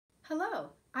Hello,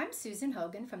 I'm Susan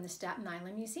Hogan from the Staten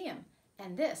Island Museum,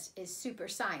 and this is Super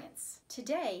Science.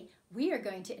 Today, we are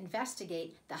going to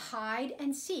investigate the hide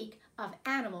and seek of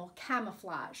animal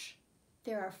camouflage.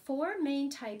 There are four main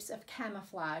types of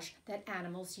camouflage that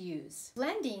animals use.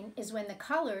 Blending is when the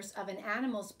colors of an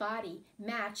animal's body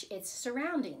match its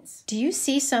surroundings. Do you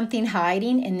see something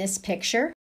hiding in this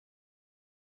picture?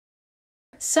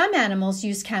 Some animals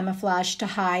use camouflage to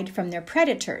hide from their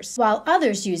predators, while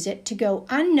others use it to go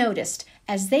unnoticed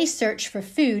as they search for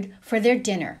food for their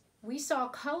dinner. We saw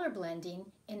color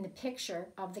blending in the picture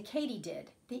of the katydid.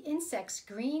 The insect's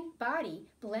green body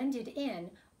blended in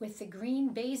with the green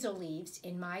basil leaves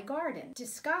in my garden.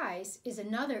 Disguise is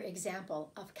another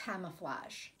example of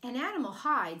camouflage. An animal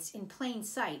hides in plain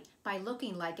sight by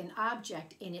looking like an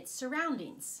object in its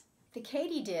surroundings. The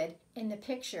katydid in the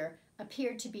picture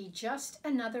appeared to be just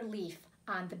another leaf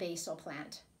on the basil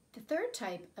plant. The third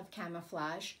type of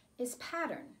camouflage is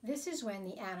pattern. This is when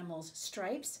the animal's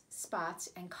stripes, spots,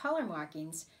 and color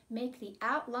markings make the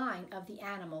outline of the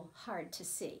animal hard to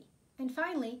see. And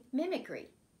finally, mimicry.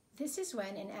 This is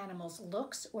when an animal's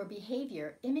looks or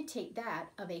behavior imitate that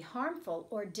of a harmful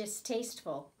or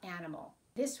distasteful animal.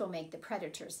 This will make the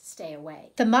predators stay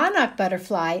away. The monarch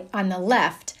butterfly on the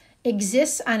left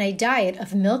exists on a diet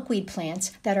of milkweed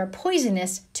plants that are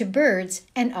poisonous to birds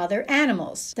and other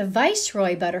animals. The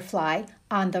viceroy butterfly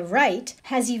on the right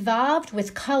has evolved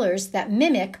with colors that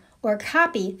mimic or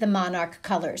copy the monarch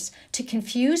colors to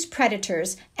confuse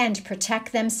predators and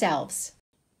protect themselves.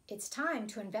 It's time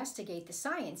to investigate the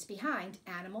science behind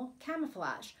animal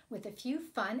camouflage with a few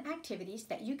fun activities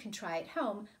that you can try at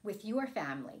home with your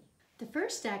family. The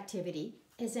first activity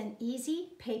is an easy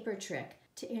paper trick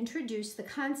to introduce the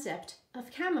concept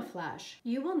of camouflage.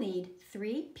 You will need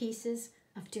 3 pieces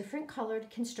of different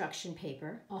colored construction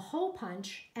paper, a hole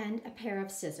punch, and a pair of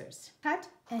scissors. Cut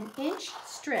an inch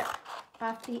strip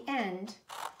off the end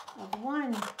of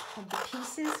one of the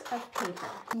pieces of paper.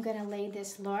 I'm going to lay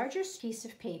this larger piece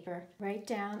of paper right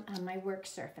down on my work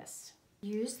surface.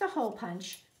 Use the hole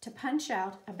punch to punch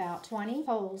out about 20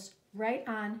 holes right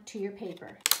onto your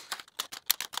paper.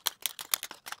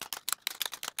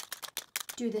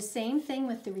 Do the same thing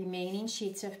with the remaining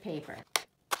sheets of paper.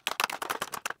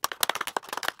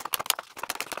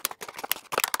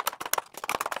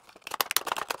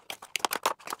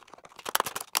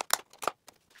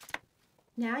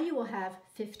 Now you will have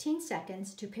 15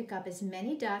 seconds to pick up as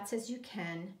many dots as you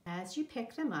can. As you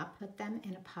pick them up, put them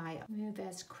in a pile. Move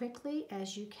as quickly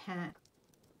as you can.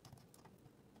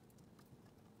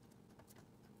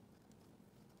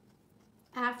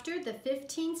 After the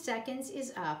 15 seconds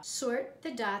is up, sort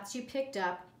the dots you picked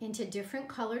up into different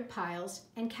colored piles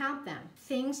and count them.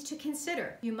 Things to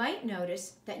consider. You might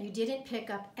notice that you didn't pick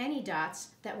up any dots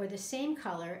that were the same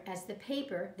color as the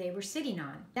paper they were sitting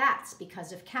on. That's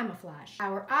because of camouflage.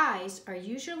 Our eyes are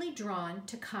usually drawn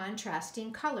to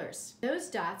contrasting colors. Those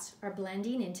dots are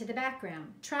blending into the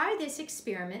background. Try this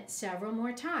experiment several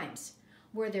more times.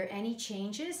 Were there any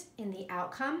changes in the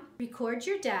outcome? Record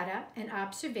your data and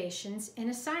observations in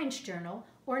a science journal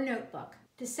or notebook.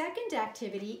 The second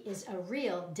activity is a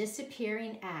real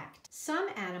disappearing act. Some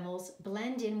animals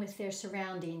blend in with their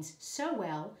surroundings so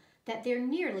well that they're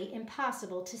nearly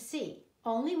impossible to see.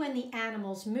 Only when the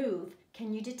animals move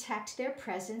can you detect their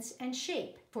presence and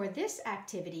shape. For this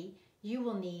activity, you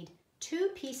will need 2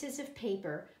 pieces of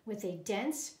paper with a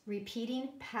dense,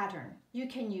 repeating pattern. You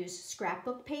can use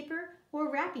scrapbook paper or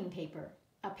wrapping paper,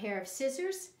 a pair of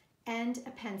scissors, and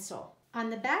a pencil. On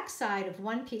the back side of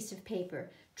one piece of paper,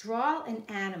 draw an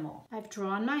animal. I've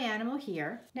drawn my animal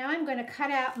here. Now I'm going to cut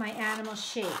out my animal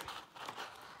shape,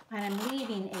 and I'm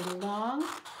leaving a long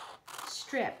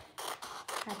strip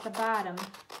at the bottom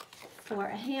for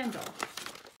a handle.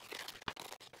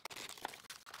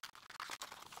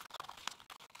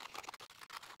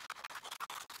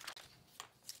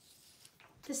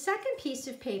 The second piece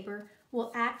of paper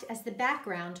will act as the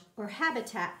background or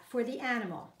habitat for the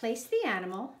animal. Place the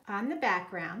animal on the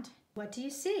background. What do you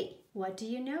see? What do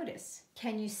you notice?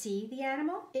 Can you see the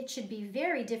animal? It should be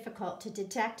very difficult to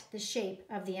detect the shape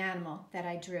of the animal that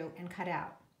I drew and cut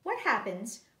out. What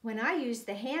happens when I use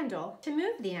the handle to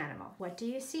move the animal? What do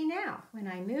you see now? When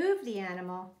I move the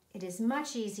animal, it is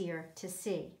much easier to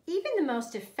see. Even the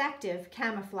most effective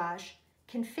camouflage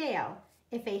can fail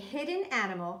if a hidden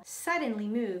animal suddenly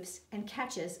moves and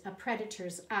catches a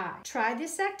predator's eye. Try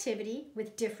this activity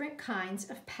with different kinds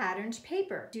of patterned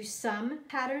paper. Do some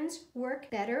patterns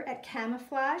work better at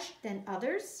camouflage than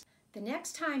others? The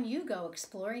next time you go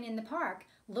exploring in the park,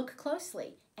 look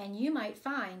closely and you might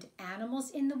find animals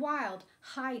in the wild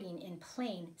hiding in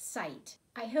plain sight.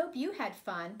 I hope you had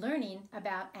fun learning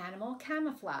about animal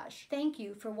camouflage. Thank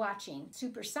you for watching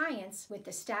Super Science with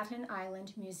the Staten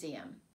Island Museum.